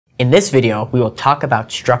In this video, we will talk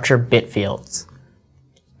about structured bit fields.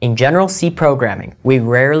 In general C programming, we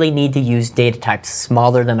rarely need to use data types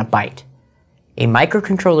smaller than a byte. A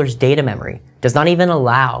microcontroller's data memory does not even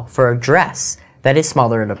allow for address that is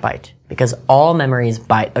smaller than a byte, because all memory is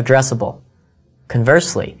byte addressable.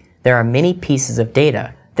 Conversely, there are many pieces of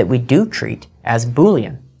data that we do treat as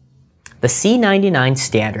Boolean. The C99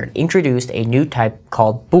 standard introduced a new type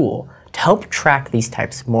called bool to help track these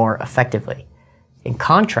types more effectively. In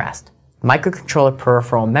contrast, microcontroller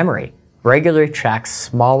peripheral memory regularly tracks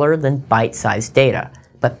smaller than byte-sized data,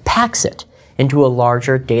 but packs it into a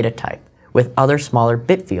larger data type with other smaller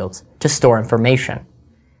bit fields to store information.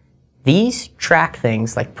 These track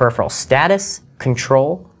things like peripheral status,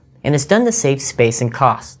 control, and is done to save space and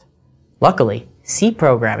cost. Luckily, C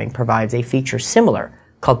programming provides a feature similar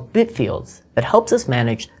called bit fields that helps us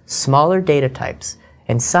manage smaller data types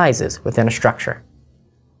and sizes within a structure.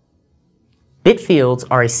 Bit fields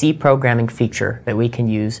are a C programming feature that we can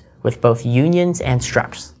use with both unions and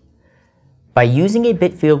structs. By using a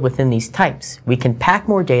bit field within these types, we can pack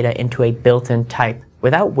more data into a built-in type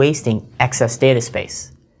without wasting excess data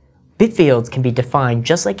space. Bit fields can be defined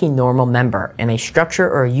just like a normal member in a structure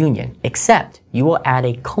or a union, except you will add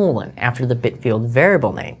a colon after the bit field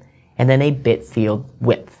variable name and then a bit field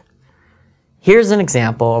width. Here's an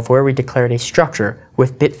example of where we declared a structure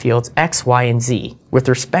with bit fields x, y, and z with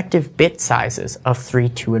respective bit sizes of 3,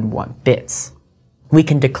 2, and 1 bits. We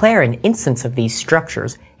can declare an instance of these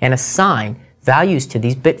structures and assign values to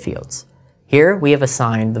these bit fields. Here we have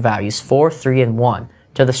assigned the values 4, 3, and 1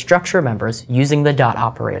 to the structure members using the dot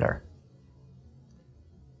operator.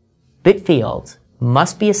 Bit fields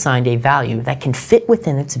must be assigned a value that can fit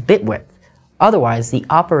within its bit width, otherwise the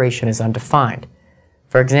operation is undefined.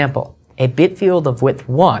 For example, a bit field of width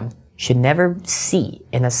 1 should never see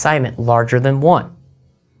an assignment larger than 1.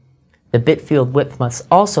 The bit field width must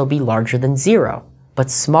also be larger than 0,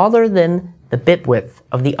 but smaller than the bit width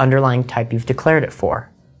of the underlying type you've declared it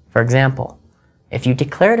for. For example, if you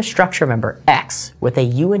declared a structure member x with a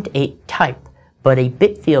uint8 type, but a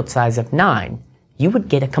bit field size of 9, you would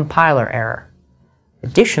get a compiler error.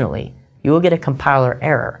 Additionally, you will get a compiler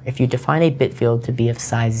error if you define a bit field to be of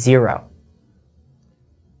size 0.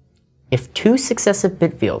 If two successive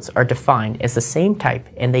bit fields are defined as the same type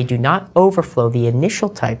and they do not overflow the initial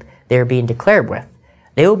type they are being declared with,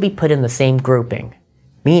 they will be put in the same grouping,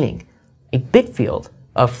 meaning a bit field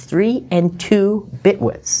of 3 and 2 bit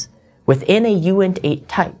widths within a uint8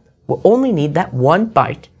 type will only need that 1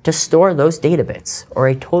 byte to store those data bits, or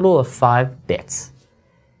a total of 5 bits.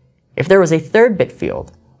 If there was a third bit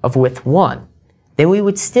field of width 1, then we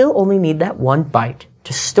would still only need that 1 byte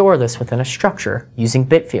to store this within a structure using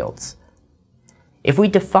bit fields. If we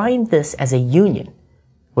define this as a union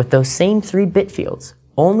with those same 3 bit fields,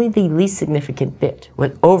 only the least significant bit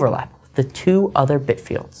would overlap with the 2 other bit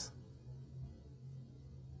fields.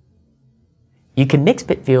 You can mix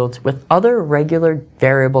bit fields with other regular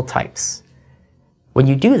variable types. When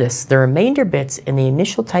you do this, the remainder bits in the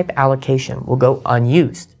initial type allocation will go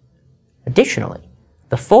unused. Additionally,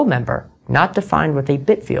 the full member not defined with a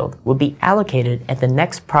bit field will be allocated at the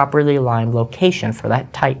next properly aligned location for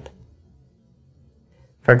that type.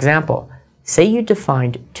 For example, say you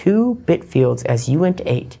defined 2 bit fields as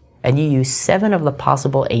uint8 and you use 7 of the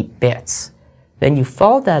possible 8 bits. Then you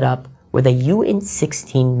follow that up with a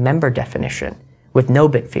uint16 member definition with no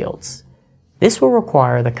bit fields. This will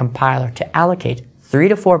require the compiler to allocate 3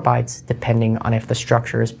 to 4 bytes depending on if the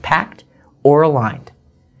structure is packed or aligned.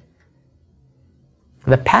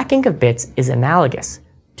 The packing of bits is analogous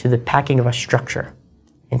to the packing of a structure.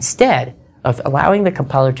 Instead of allowing the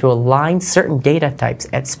compiler to align certain data types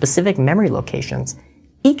at specific memory locations,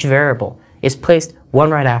 each variable is placed one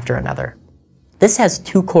right after another. This has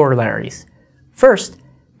 2 corollaries. First,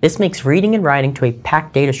 this makes reading and writing to a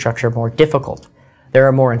packed data structure more difficult. There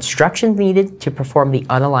are more instructions needed to perform the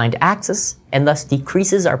unaligned access, and thus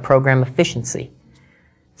decreases our program efficiency.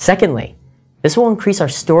 Secondly, this will increase our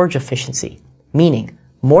storage efficiency, meaning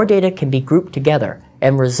more data can be grouped together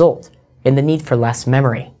and result in the need for less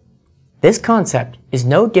memory. This concept is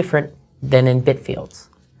no different than in bit fields.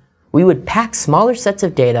 We would pack smaller sets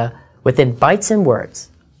of data within bytes and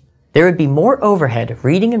words. There would be more overhead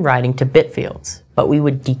reading and writing to bit fields, but we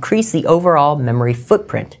would decrease the overall memory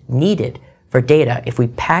footprint needed for data if we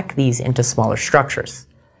pack these into smaller structures.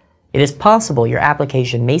 It is possible your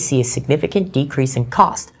application may see a significant decrease in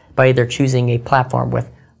cost by either choosing a platform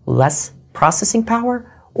with less processing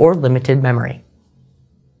power or limited memory.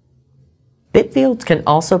 Bit fields can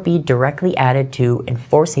also be directly added to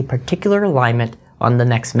enforce a particular alignment on the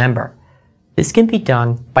next member. This can be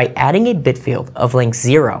done by adding a bit field of length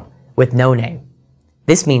 0 with no name.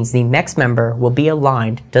 This means the next member will be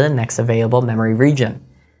aligned to the next available memory region.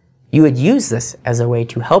 You would use this as a way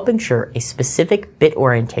to help ensure a specific bit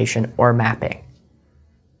orientation or mapping.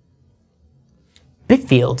 Bit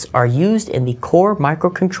fields are used in the Core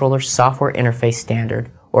Microcontroller Software Interface Standard,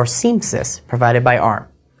 or CMSIS, provided by ARM.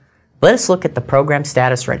 Let us look at the program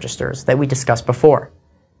status registers that we discussed before.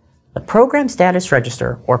 The program status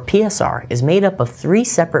register, or PSR, is made up of 3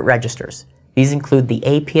 separate registers. These include the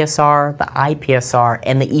APSR, the IPSR,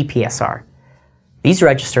 and the EPSR. These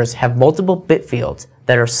registers have multiple bit fields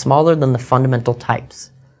that are smaller than the fundamental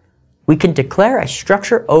types. We can declare a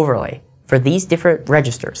structure overlay for these different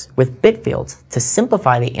registers with bit fields to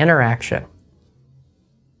simplify the interaction.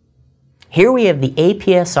 Here we have the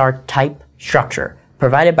APSR type structure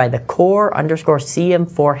provided by the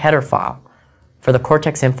core_CM4 header file for the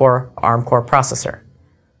Cortex-M4 ARM core processor.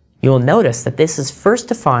 You will notice that this is first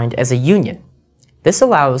defined as a union. This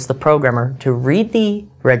allows the programmer to read the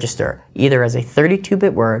register either as a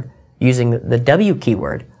 32-bit word using the W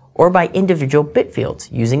keyword or by individual bit fields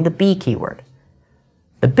using the B keyword.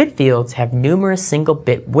 The bit fields have numerous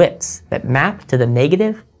single-bit widths that map to the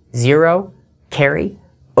negative, 0, carry,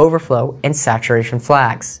 overflow, and saturation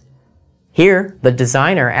flags. Here, the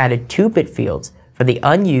designer added 2 bit fields for the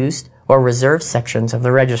unused or reserved sections of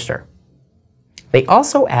the register. They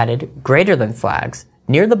also added greater than flags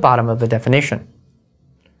near the bottom of the definition.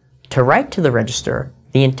 To write to the register,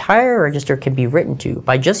 the entire register can be written to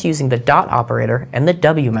by just using the dot operator and the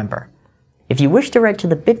W member. If you wish to write to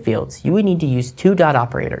the bit fields, you would need to use 2 dot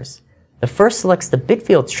operators. The first selects the bit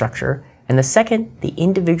field structure, and the second, the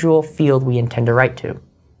individual field we intend to write to.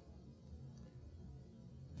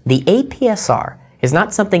 The APSR is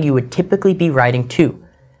not something you would typically be writing to.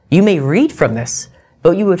 You may read from this,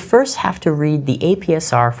 but you would first have to read the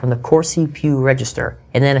APSR from the core CPU register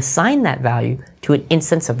and then assign that value to an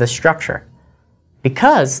instance of the structure.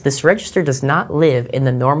 Because this register does not live in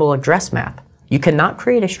the normal address map, you cannot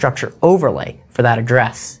create a structure overlay for that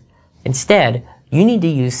address. Instead, you need to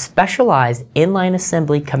use specialized inline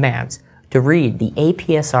assembly commands to read the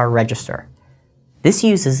APSR register. This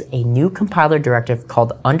uses a new compiler directive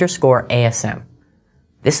called _ASM.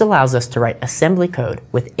 This allows us to write assembly code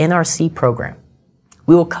within our C program.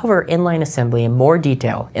 We will cover inline assembly in more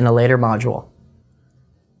detail in a later module.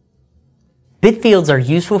 Bit fields are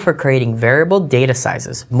useful for creating variable data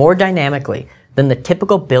sizes more dynamically than the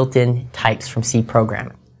typical built-in types from C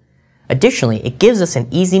programming. Additionally, it gives us an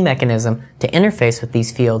easy mechanism to interface with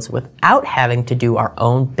these fields without having to do our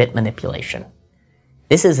own bit manipulation.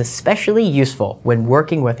 This is especially useful when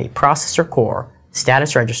working with a processor core,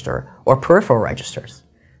 status register, or peripheral registers.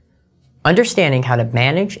 Understanding how to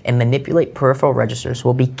manage and manipulate peripheral registers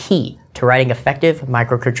will be key to writing effective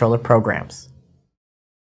microcontroller programs.